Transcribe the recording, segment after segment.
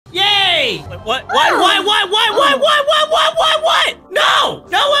Wait, what? No!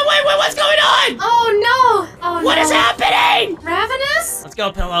 Wait, what's going on? Oh, no. Oh, What is happening? Ravenous? Let's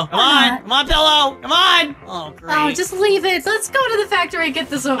go, Pillow. Come on, Pillow. Come on. Oh, great. Oh, just leave it. Let's go to the factory and get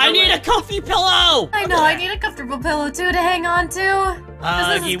this over I need a comfy pillow. I know, I need a comfortable pillow, too, to hang on to.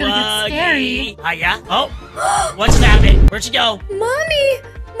 This is gonna get scary. Yeah? Oh, what's happening? Where'd she go? Mommy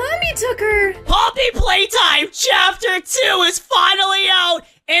took her. Poppy Playtime Chapter 2 is finally out,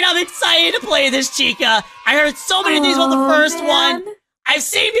 and I'm excited to play this, Chica. I heard so many things about the first one. I've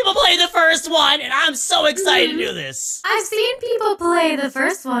seen people play the first one, and I'm so excited to do this. I've seen people play the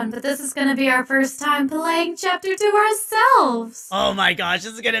first one, but this is gonna be our first time playing Chapter 2 ourselves. Oh my gosh,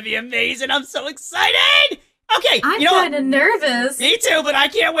 this is gonna be amazing. I'm so excited. Okay, I'm you know kind of nervous. Me too, but I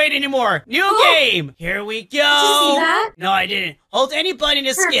can't wait anymore. New game. Here we go. Did you see that? No, I didn't. Hold any button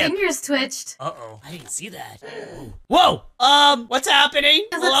to skip. Her fingers twitched. Uh-oh, I didn't see that. Whoa, what's happening?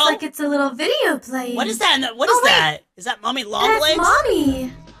 It looks like it's a little video playing. What is that? What is that? Is that Mommy Longlegs? That's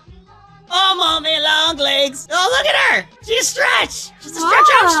Mommy. Oh, Mommy Longlegs. Oh, look at her. She's Stretch. She's a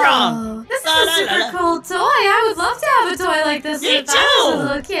Stretch Armstrong. This is a super cool toy. I would love to have a toy like this if I was a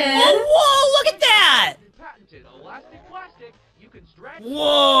little kid. Whoa, look at that.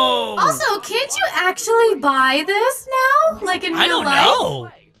 Whoa! Also, can't you actually buy this now? Like in real life? I don't know.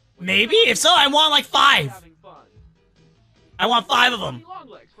 Maybe? If so, I want like 5. I want 5 of them.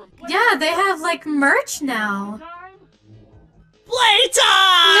 Yeah, they have like merch now. Playtime!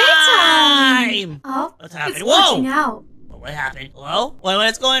 Oh, what's happening? it's Whoa! glitching out. What happened? Hello?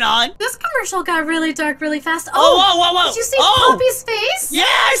 What's going on? This commercial got really dark really fast. Oh, whoa! Did you see Poppy's face? Yeah,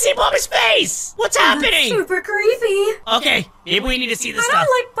 I see Poppy's face! What's happening? Super creepy. Okay, maybe we need to see this stuff. I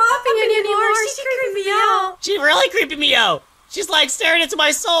don't like Poppy anymore. She's creeping me out. She's really creeping me out. She's like staring into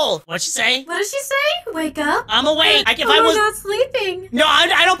my soul. What'd she say? What did she say? Wake up. I'm awake. I was not sleeping. No,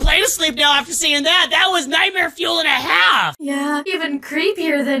 I don't play to sleep now after seeing that. That was nightmare fuel and a half. Yeah, even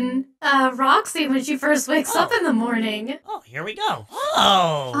creepier than Roxy when she first wakes up in the morning. Oh, here we go.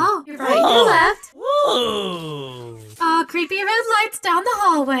 Oh, you're right, you're left. Ooh. Creepy red lights down the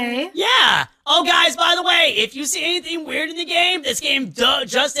hallway. Yeah. Oh, guys, by the way, if you see anything weird in the game, this game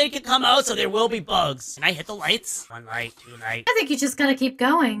just didn't come out, so there will be bugs. Can I hit the lights? 1 light, 2 light. I think you just gotta keep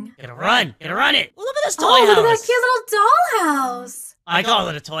going. Gotta run it. Well, look at this toy house. Look at that cute little dollhouse. I call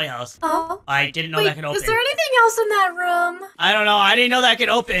it a toy house. Oh. I didn't know that could open. Is there anything else in that room? I don't know. I didn't know that could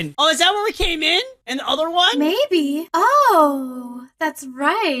open. Oh, is that where we came in? In the other one? Maybe. Oh, that's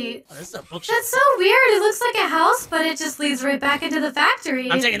right. Oh, this is a bookshelf. That's so weird. It looks like a house, but it just leads right back into the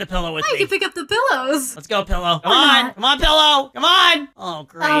factory. I'm taking the pillow with me. I can pick up the pillows. Let's go, Pillow. Come on, Pillow. Come on. Oh,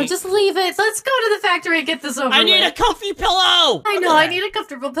 great. Oh, just leave it. Let's go to the factory and get this over with. I need a comfy pillow. I know. I need a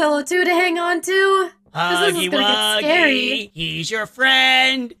comfortable pillow, too, to hang on to. This is gonna get scary. He's your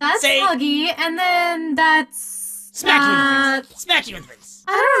friend. That's Huggy, and then that's... Smack you in the face. Smack you in the face.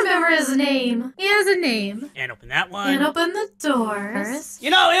 I don't remember his name. He has a name. And open that one. And open the doors. You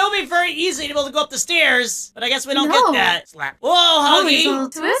know, it'll be very easy to be able to go up the stairs, but I guess we don't get that. Slap. Whoa, Huggy. He's all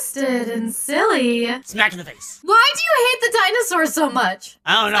twisted and silly. Smack in the face. Why do you hate the dinosaur so much?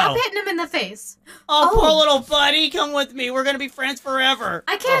 I don't know. Stop hitting him in the face. Oh, poor little buddy. Come with me. We're gonna be friends forever.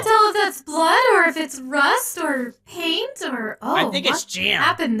 I can't tell if that's blood or if it's rust or paint or... Oh, I think it's jam. What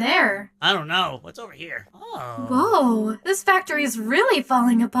happened there? I don't know. What's over here? Oh. Whoa. This factory is really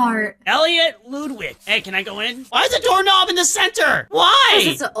falling apart. Elliot Ludwig. Hey, can I go in? Why is the doorknob in the center? Why?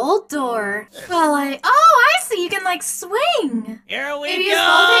 Because it's an old door. Well, oh, I see. You can, like, swing. Here we Maybe go. use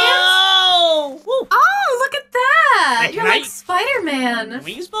both hands? Woo. Oh, look at that. Hey, You're like Spider-Man. Can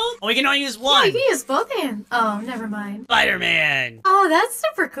we use both? Oh, we can only use one. Yeah, you can use both hands. Oh, never mind. Spider-Man. Oh, that's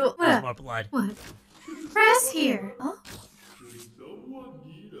super cool. There's more blood. What? Press here. Oh.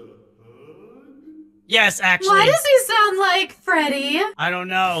 Yes, actually. Why does he sound like Freddy? I don't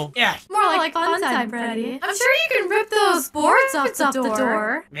know. Yeah. More like Funtime Freddy. I'm sure you can rip those boards off the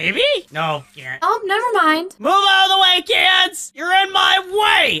door. Maybe? No, can't. Oh, never mind. Move out of the way, kids! You're in my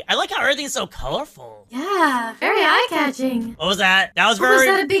way! I like how everything's so colorful. Yeah, very eye-catching. What was that? That was very... Was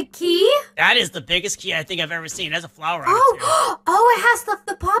that a big key? That is the biggest key I think I've ever seen. It has a flower on it, too. Oh, it has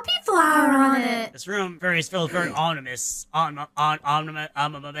the poppy flower on it. This room is filled with very ominous.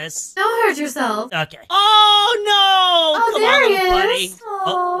 Ominous. Don't hurt yourself. Okay. Oh, no! Oh, Come there on, he little buddy. is.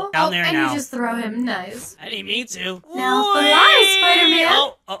 Oh, down there and now. you just throw him. Nice. I didn't mean to. Now fly, Spider-Man.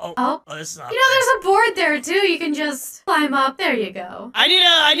 Oh, this is up. You know, there's a board there, too. You can just climb up. There you go. I need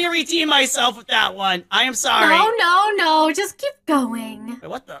to redeem myself with that one. I I'm sorry. No, just keep going. Wait,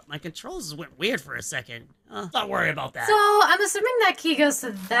 what the? My controls went weird for a second. Don't worry about that. So, I'm assuming that key goes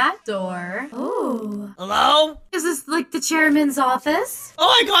to that door. Ooh. Hello? Is this like the chairman's office? Oh,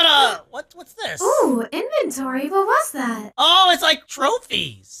 I got a... What's this? Ooh, inventory. What was that? Oh, it's like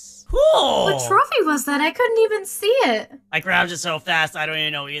trophies. Cool. What trophy was that? I couldn't even see it. I grabbed it so fast, I don't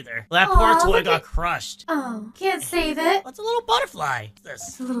even know either. That poor Aw, toy look got at- crushed. Oh, can't save it. What's a little butterfly? What's this?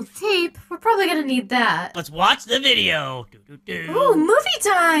 It's a little tape. We're probably gonna need that. Let's watch the video. Ooh, movie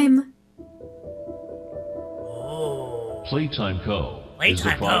time. Oh. Playtime Co. is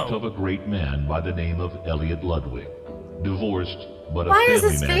the product of a great man by the name of Elliot Ludwig. Divorced, but a Why is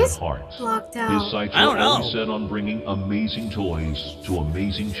family his man face at heart. blocked His out? sights I are don't know. always set on bringing amazing toys to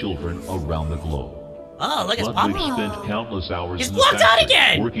amazing children around the globe. Oh, look, it's Ludwig popping. spent countless hours He's in the blocked out factory,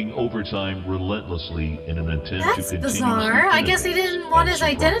 again! working overtime relentlessly in an attempt to That's continuously bizarre. I guess he innovate didn't want and his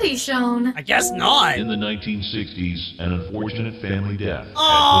surprise. identity shown. I guess not. In the 1960s, an unfortunate family death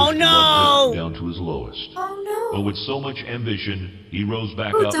Oh, had pushed no! Ludwig down to his lowest. Oh But no. with so much ambition, he rose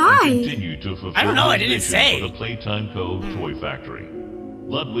back Who up died? and continued to fulfill I don't know, I his didn't mission say. for the Playtime Co. toy factory.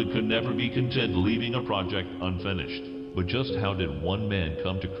 Ludwig could never be content leaving a project unfinished. But just how did one man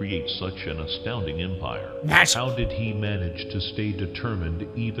come to create such an astounding empire? Magic. How did he manage to stay determined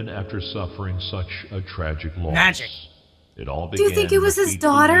even after suffering such a tragic loss? Magic. It all Do you began think it was in the his fateful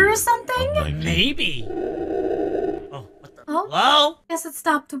daughter year or of something? 19 Maybe. Oh, what the? Oh. Hello? Guess it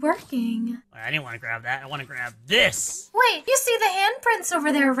stopped working. I didn't want to grab that. I want to grab this. Wait, you see the handprints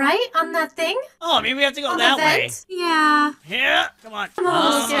over there, right? On that thing? Oh, maybe we have to go On that the way. vent? Yeah. Here. Come on. I'm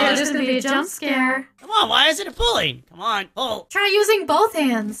almost scared there's gonna be a jump scare. Come on. Why is it pulling? Come on. Pull. Try using both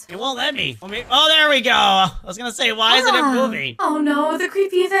hands. It won't let me. Oh, there we go. I was going to say, why isn't it moving? Oh no, the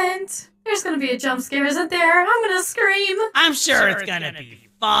creepy vent. There's gonna be a jump scare, isn't there? I'm gonna scream. I'm sure it's going to be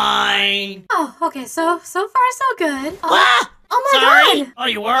fine. Oh, okay, so far so good. Oh, Ah! oh my Sorry. god! Oh,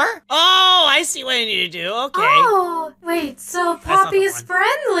 you were? Oh, I see what I need to do. Okay. Oh, wait, so not Poppy the is one.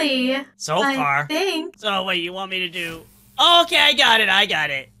 friendly. So I far. think. So, wait, you want me to do... Oh, okay, I got it.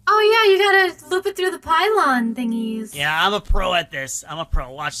 Oh yeah, you gotta loop it through the pylon thingies. Yeah, I'm a pro at this. I'm a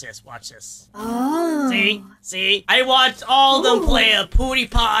pro. Watch this. Oh. See? I watched all of them Ooh. play a Pootie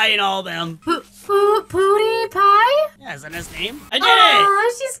Pie and all of them. Pootie Pie? Yeah, is that his name? I did it!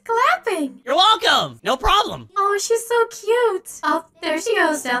 Oh, she's clapping. You're welcome! No problem. Oh, she's so cute. Oh, there she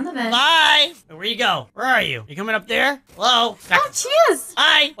goes down the vent. Bye! Where you go? Where are you? You coming up there? Hello? Oh, she is.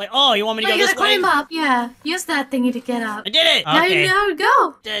 Hi! Wait, oh, you want me to Oh, go you this gotta way? climb up. Yeah, use that thingy to get up. I did it! Now Okay. you know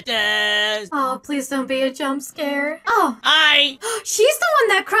go. Da-da. Oh, please don't be a jump scare. Oh, Hi! she's the one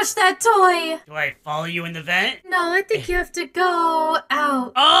that crushed that toy. Do I follow you in the vent? No, I think you have to go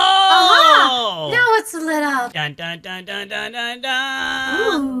out. Oh! Now it's lit up. Dun dun dun dun dun dun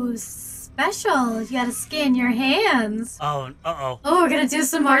dun! Ooh, special. You gotta scan your hands. Oh, uh-oh. Oh, we're gonna do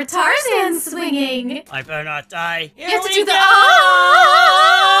some more Tarzan swinging. I better not die. Here You have to we do the go!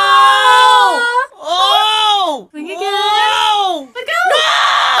 Oh! Swing again. Whoa! Look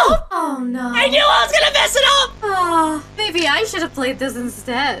No! out! Oh no. I knew I was gonna mess it up! Oh, maybe I should have played this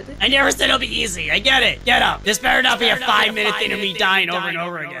instead. I never said it'll be easy. I get it. Get up. This better not be a 5-minute thing of me dying over and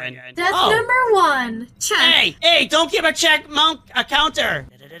over again. That's Oh. number 1. Check. Hey, don't give a check monk a counter.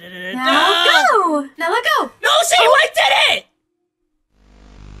 Now go. Now let go. No, see, I did it!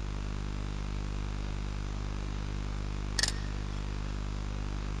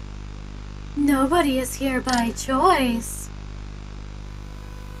 Nobody is here by choice.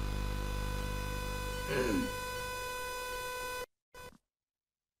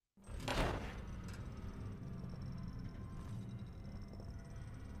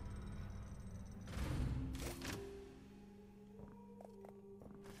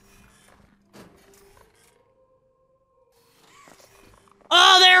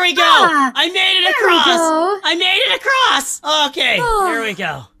 Oh, there we go. Ah, I made it there we across. go. I made it across. Okay, Oh. here we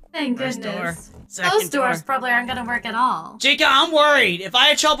go. Thank First door, goodness. second Those doors door. probably aren't gonna work at all. Chica, I'm worried. If I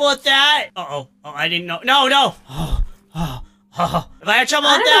had trouble with that... Uh-oh. Oh, I didn't know. No. If I had trouble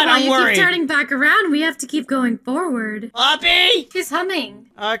I with don't that, know why I'm you worried. keep turning back around. We have to keep going forward. Poppy! She's humming.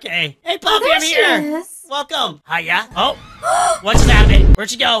 Okay. Hey, Oh, Poppy, there I'm she here. is. Welcome. Hiya. Oh, what's happening? Where'd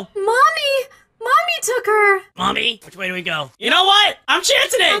she go? Mommy took her. Mommy, which way do we go? You know what? I'm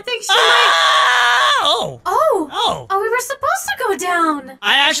chancing it. I think she Oh! Oh, we were supposed to go down.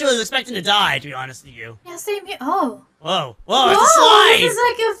 I actually was expecting to die, to be honest with you. Yeah, same here. Oh. Whoa, it's a slide. This is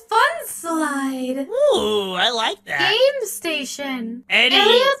like a fun slide. Ooh, I like that. Game station. Eddie.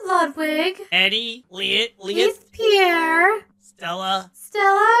 Elliot Ludwig. Eddie, Leah, Keith Pierre. Stella.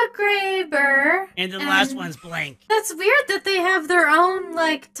 Stella, Graber. And the last one's Blank. That's weird that they have their own,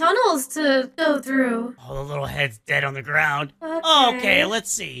 like, tunnels to go through. Oh, the little head's dead on the ground. Okay. Okay,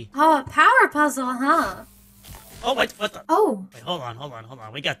 let's see. Oh, a power puzzle, huh? Oh, wait, what the? Oh. Wait, hold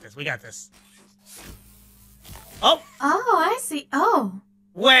on. We got this. Oh. Oh, I see. Oh.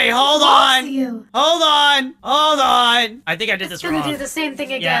 Wait, hold I on. see you. Hold on. I think I did this wrong. Gonna do the same thing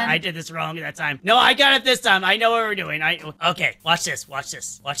again. Yeah, I did this wrong that time. No, I got it this time. I know what we're doing. Okay, watch this. Watch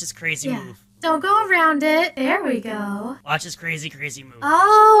this crazy move. Don't go around it. There we go. Watch this crazy move.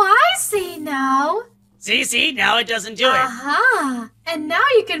 Oh, I see now. See? Now it doesn't do it. Uh-huh. And now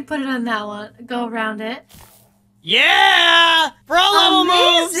you can put it on that one. Go around it. Yeah! Pro level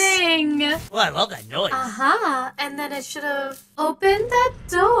moves! Amazing! Well, I love that noise. Uh-huh. And then it should have opened that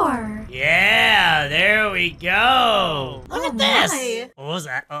door. Yeah, there we go. Look at this. My. What was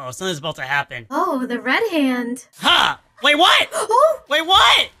that? Uh-oh, something's about to happen. Oh, the red hand. Ha! Wait, what? Oh! Wait,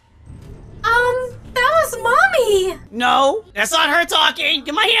 what? That was Mommy! No, that's not her talking.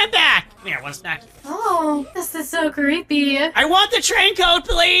 Give my hand back. Come here, I want to snack you. Oh, this is so creepy. I want the train code,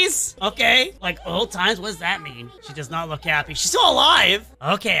 please. Okay, like old times, what does that mean? She does not look happy. She's still alive.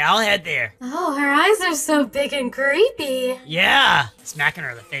 Okay, I'll head there. Oh, her eyes are so big and creepy. Yeah, smacking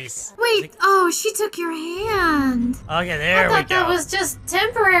her in the face. Wait, oh, she took your hand. Okay, there we go. I thought that was just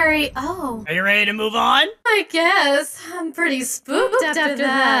temporary. Oh. Are you ready to move on? I guess. I'm pretty spooked after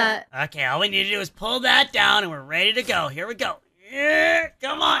that. Okay, all we need to do is pull that down and we're ready to go. Here we go. Yeah,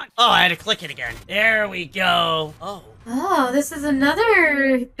 come on. Oh, I had to click it again. There we go. Oh. Oh, this is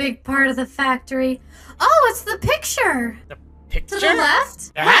another big part of the factory. Oh, it's the picture. The picture? To the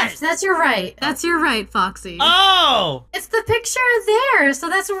left? Left. That's your right. That's your right, Foxy. Oh! It's the picture there, so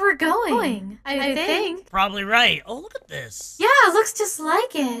that's where we're going. I think. Probably right. Oh, look at this. Yeah, it looks just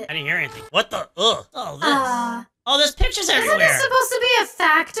like it. I didn't hear anything. What the? Ugh. Oh, this. Oh, there's pictures everywhere. Isn't this supposed to be a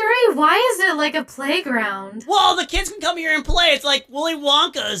factory? Why is it like a playground? Well, the kids can come here and play. It's like Willy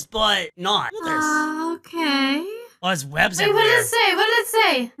Wonka's, but not. Look at this. Okay. Oh, there's webs Wait, everywhere. what did it say? What did it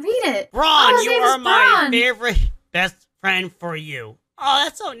say? Read it. Braun, his you name are is my Braun. favorite best friend for you. Oh,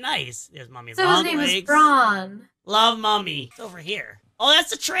 that's so nice. There's Mommy's So long his name legs. is Braun. Love Mommy. It's over here. Oh, that's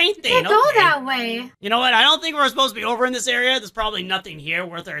the train thing. Can't go that way. You know what? I don't think we're supposed to be over in this area. There's probably nothing here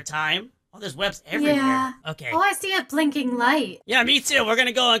worth our time. Oh, there's webs everywhere. Yeah. Okay. Oh, I see a blinking light. Yeah, me too. We're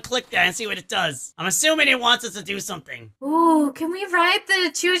gonna go and click that and see what it does. I'm assuming it wants us to do something. Ooh, can we ride the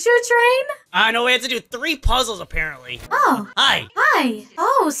choo-choo train? I know we have to do 3 puzzles, apparently. Oh. Hi. Hi.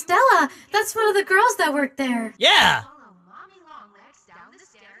 Oh, Stella. That's one of the girls that work there. Yeah. Follow Mommy Longlegs down the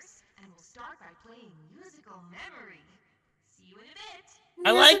stairs, and we'll start by playing Musical Memory. See you in a bit.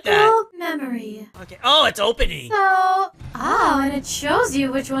 I like that. Musical memory. Okay. Oh, it's opening. So, and it shows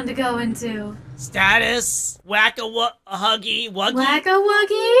you which one to go into. Status. Whack-a-huggy. Wuggy.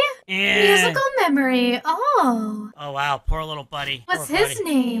 Whack-a-wuggy? And... Musical memory. Oh. Oh, wow. Poor little buddy. What's Poor his buddy.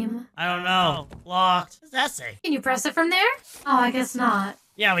 name? I don't know. Locked. What does that say? Can you press it from there? Oh, I guess not.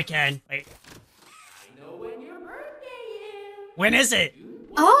 Yeah, we can. Wait. I know when your birthday is. When is it?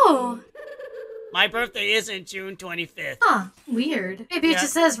 Oh. My birthday isn't June 25th. Huh. Weird. Maybe it Yeah.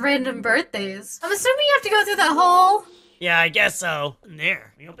 just says random birthdays. I'm assuming you have to go through that hole. Yeah, I guess so. In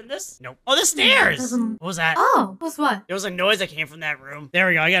there. Can you open this? Nope. Oh, the stairs! doesn't- What was that? Oh. What's what? There was a noise that came from that room. There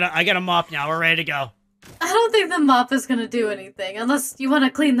we go. I got a mop now. We're ready to go. I don't think the mop is gonna do anything unless you want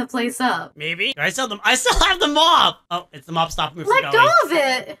to clean the place up. Maybe. I still have the mop! Oh, it's the mop stopping me from Let going. go of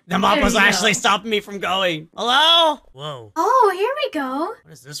it. The mop There was you actually go. stopping me from going. Hello? Whoa. Oh, here we go.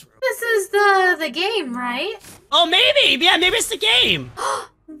 What is this room? This is the game, right? Oh, maybe! Yeah, maybe it's the game!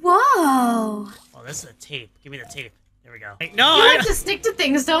 Whoa. Oh, this is a tape. Give me the tape. There we go. Wait, no, You I like to stick to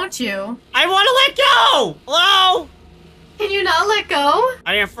things, don't you? want to let go! Hello? Can you not let go?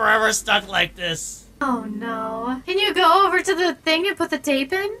 I am forever stuck like this. Oh no. Can you go over to the thing and put the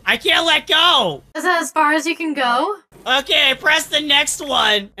tape in? I can't let go! Is that as far as you can go? Okay, press the next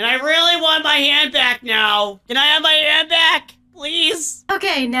one. And I really want my hand back now. Can I have my hand back? Please?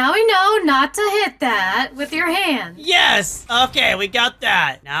 Okay, now we know not to hit that with your hand. Yes! Okay, we got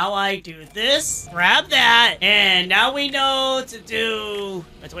that. Now I do this, grab that, and now we know to do...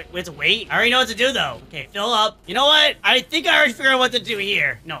 We have to wait? I already know what to do, though. Okay, fill up. You know what? I think I already figured out what to do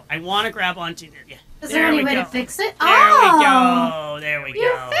here. No, I want to grab onto this. Yeah. Is there any we way go. to fix it? There oh! we go. There we You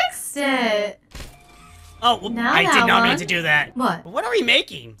go. fixed it. Oh, well, Now I did that not mean one. to do that. What? What are we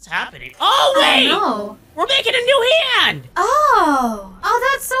making? What's happening? Oh, wait! Oh, We're making a new hand! oh. Oh,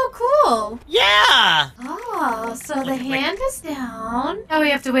 that's so cool. Yeah! Oh, so the Wait. hand is down. Oh, we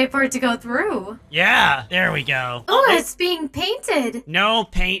have to wait for it to go through. Yeah, there we go. Oh, wait. it's being painted. No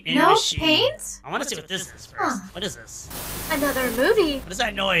paint in No machine. paint? I want to see what this is first. Huh. What is this? Another movie. What is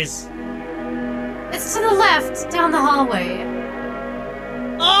that noise? It's to the left, down the hallway.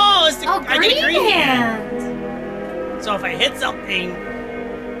 Oh, it's the I get a green hand. hand. So if I hit something,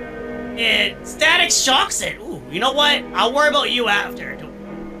 it static shocks it. Ooh, you know what? I'll worry about you after.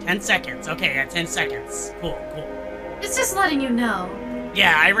 10 seconds. Okay, yeah, 10 seconds. Cool, cool. It's just letting you know.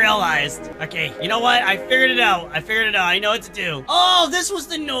 Yeah, I realized. Okay, you know what? I figured it out. I know what to do. Oh, this was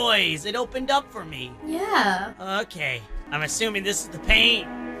the noise. It opened up for me. Yeah. Okay. I'm assuming this is the paint.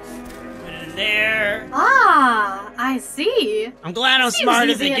 Put it in there. Ah, I see. I'm glad I'm Seems smart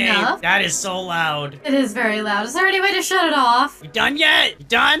at the easy game. enough. That is so loud. It is very loud. Is there any way to shut it off? You done yet? You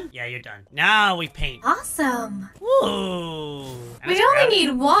done? Yeah, you're done. Now we paint. Awesome. Ooh. We only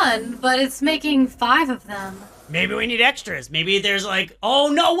need one, but it's making 5 of them. Maybe we need extras. Maybe there's like, oh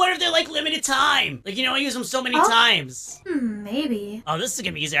no, what if they're like limited time? Like, you know, I use them so many times. Maybe. Oh, this is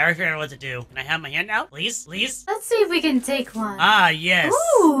gonna be easy. I already figured out what to do. Can I have my hand out? Please? Please? Let's see if we can take one. Ah, yes.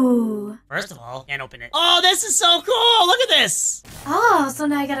 Ooh. First of all, can't open it. Oh, this is so cool. Look at this. Oh, so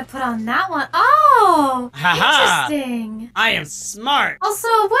now I gotta put on that one. Oh, Haha. interesting. I am smart. Also,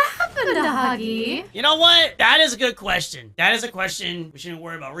 what happened to Huggy? You know what? That is a good question. That is a question we shouldn't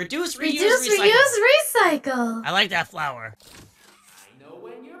worry about. Reduce, reuse, Reduce, recycle. reuse, recycle. I like that flower. I know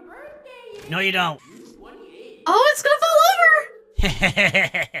when your birthday is. No, you don't. 28. Oh, it's gonna fall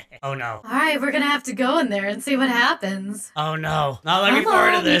over. Oh no. All right, we're gonna have to go in there and see what happens. Oh no. Not looking Come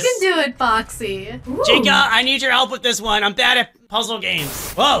forward to on, this. you can do it, Foxy. Ooh. Chica, I need your help with this one. I'm bad at puzzle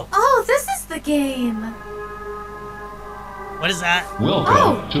games. Whoa. Oh, this is the game. What is that?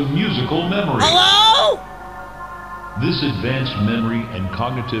 Welcome to Musical Memory. Hello? This advanced memory and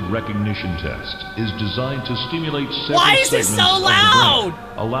cognitive recognition test is designed to stimulate several Why is it segments so of the loud?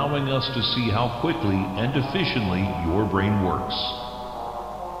 brain, allowing us to see how quickly and efficiently your brain works.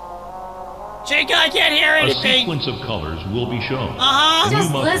 Chica, I can't hear A anything. sequence of colors will be shown. Uh-huh. And you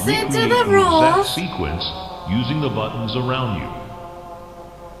Just must listen to recreate the exact rules. sequence using the buttons around you.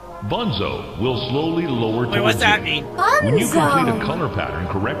 Bunzo will slowly lower Wait, towards what's that you. mean? When you complete a Bunzo. color pattern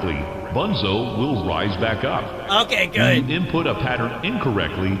correctly, Bunzo will rise back up. Okay, When good. you input a pattern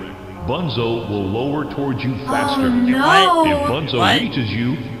incorrectly, Bunzo will lower towards you faster. Oh no. If Bunzo What? reaches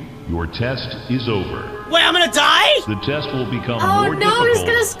you, your test is over. Wait, I'm gonna die? The test will become Oh, more no, difficult he's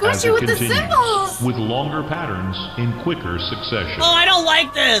gonna squish as you it with the continues, symbols. with longer patterns in quicker succession. Oh, I don't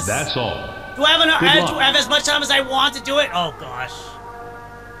like this. That's all. Do I have, Good luck. do I have as much time as I want to do it? Oh gosh.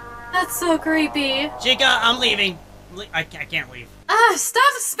 That's so creepy. Chica, I'm leaving. I can't leave. Ah,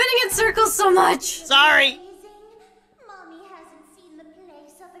 stop spinning in circles so much. Sorry. Amazing. Mommy hasn't seen the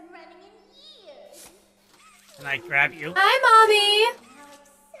place up and running in years. Can I grab you? Hi, Mommy. How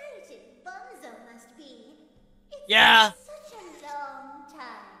excited Bunzo must be. It's Yeah. been such a long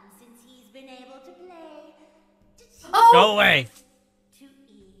time since he's been able to play. To Oh. Go away. to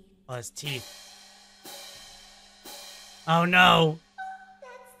eat. Oh, his teeth. Oh no.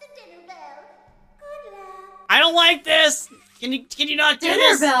 That's the dinner bell. Good luck. I don't like this. Can you not do Dinner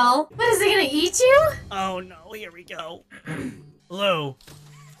this? bell. What, is he gonna eat you? Oh no, here we go. Blue.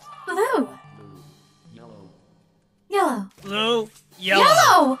 Blue. Yellow. Blue. Yellow.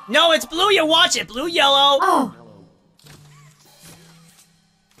 Yellow. No, it's blue. You watch it. Blue, yellow. Oh.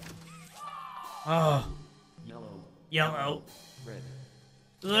 Oh. Yellow.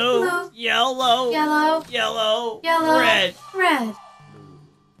 Blue. Blue. Yellow. Yellow. Yellow. Yellow. Red. Red.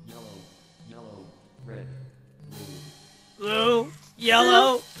 Blue.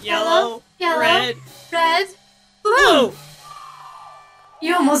 Yellow. Yellow. Yellow. Red. Red. Blue. Blue.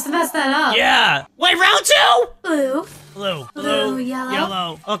 You almost messed that up. Yeah. Wait, round two? Blue. Blue. Blue, yellow.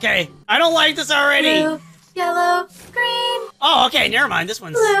 Yellow. Okay. I don't like this already. Blue. Yellow. Green. Oh, okay. Never mind. This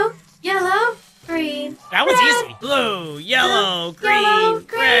one's... Blue. Yellow. Green. That one's red. easy. Blue. Yellow. Green. Yellow, Red.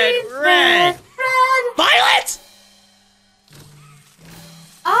 green, Red. Red. Violet!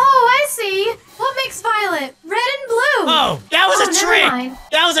 Oh, I see. What makes violet? Red and blue. Oh, that was Oh, a never trick. mind.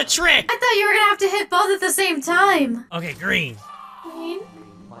 That was a trick. I thought you were gonna have to hit both at the same time. Okay, green. Green.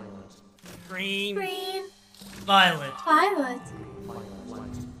 Green. Green. Violet. Violet.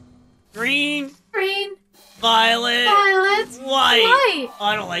 Green. Green. Violet. Violet. White. White. Oh,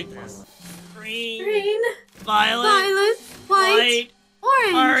 I don't like this. Green. Green. Violet. Violet. White.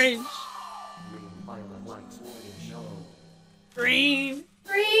 Orange. Orange. Green.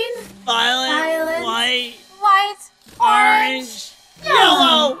 Green. Violet. Violet. White. White. Orange.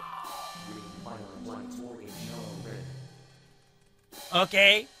 Yellow.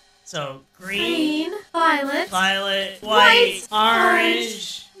 Okay. So green. Green. Violet. Violet. White. White.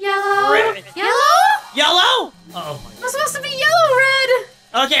 Orange. Yellow. Red. Yellow? Yellow. Oh. It's supposed to be yellow, red.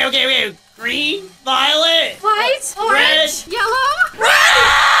 Okay. Green. Violet. White. White. Orange. Red. Yellow.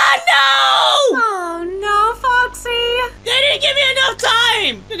 Ah, no! Oh no, Foxy. They didn't give me enough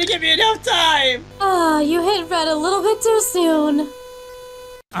time! Didn't give me enough time! Oh, you hit red a little bit too soon.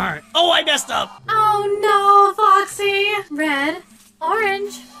 Alright. Oh, I messed up! Oh no, Foxy. Red.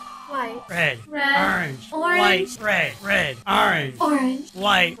 Orange. White. Red. Red. Orange. Orange. White. Red. Red. Orange. Orange.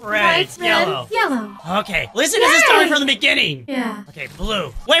 White. Red. White. Yellow. Red. Yellow. Okay. Listen, this is starting Yay! from the beginning. Yeah. Okay,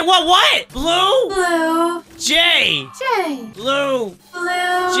 blue. Wait, what? Blue? Blue. J. J. Blue.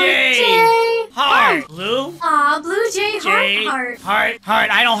 Blue. J. J. Heart. Blue. Aw, Blue J. J. Heart. Heart.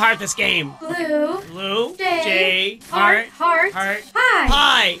 I don't heart this game. Blue. Blue. J. J. Heart. Heart. Heart. Pie.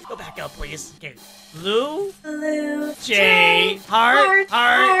 Pie. Go back up, please. Okay. Blue. Blue. J. Heart.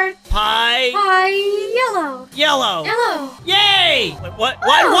 Pie. Pie. Yellow. Yellow. Yellow. Yay! Wait, what? Oh.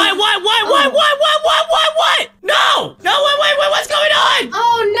 What? No! No, wait, what's going on?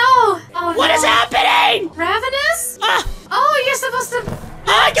 Oh no! Oh What no. is happening? Ravenous? Ah, Oh, you're supposed to.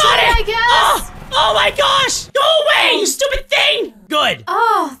 I got it! I guess. Oh my gosh! Go away, you stupid thing! Good.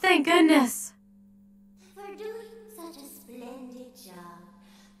 Oh, thank goodness. For doing such a splendid job,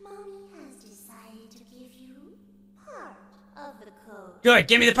 Mommy has decided to give you part of the code. Good,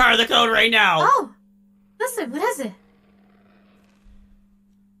 give me the power of the code right now. Oh, listen, what is it?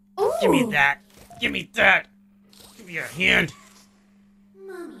 Ooh. Give me that. Give me that. Give me your hand.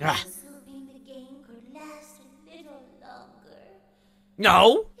 Mommy Ah. was hoping the game could last a little longer.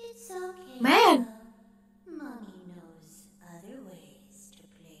 No. It's okay. Man. Mommy knows other ways to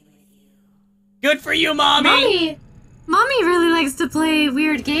play with you. Good for you, Mommy. Mommy really likes to play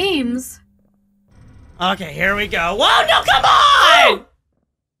weird games. Okay, here we go. Whoa, no, come on!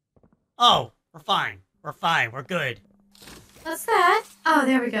 Oh, we're fine. We're good. What's that? Oh,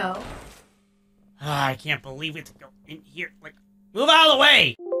 there we go. Ah, I can't believe we have to go in here. Like, move out of the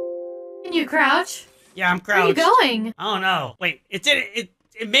way! Can you crouch? Yeah, I'm Where are you crouched. going? I don't know. Wait, it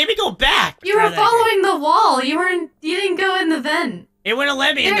made me go back. You were following the wall. You didn't go in the vent. It wouldn't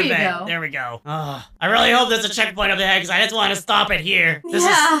let me in There the you vent. go. There we go. I really hope there's a checkpoint up ahead because I just want to stop it here. This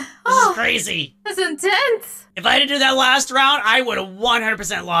Yeah. is crazy. That's intense. If I didn't do that last round, I would have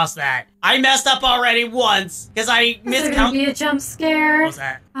 100% lost that. I messed up already once because I Is there miscount. gonna be a jump scare? What was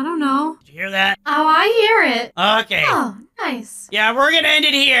that? I don't know. Did you hear that? Oh, I hear it. Okay. Oh, nice. Yeah, we're gonna end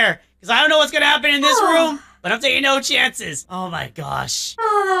it here because I don't know what's gonna happen in this Oh. room, but I'm taking no chances. Oh my gosh.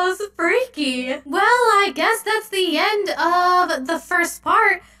 Oh, that was freaky. Well, I guess that's the end of the first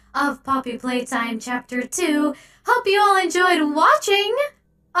part of Poppy Playtime Chapter 2. Hope you all enjoyed watching.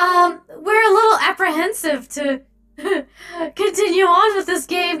 We're a little apprehensive to continue on with this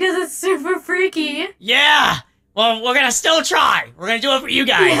game because it's super freaky. Yeah. Well, we're gonna still try. We're gonna do it for you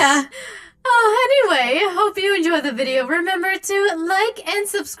guys. Yeah. Anyway, hope you enjoyed the video. Remember to like and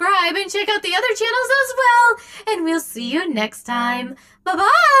subscribe and check out the other channels as well. And we'll see you next time.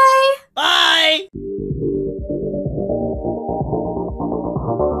 Bye-bye! Bye.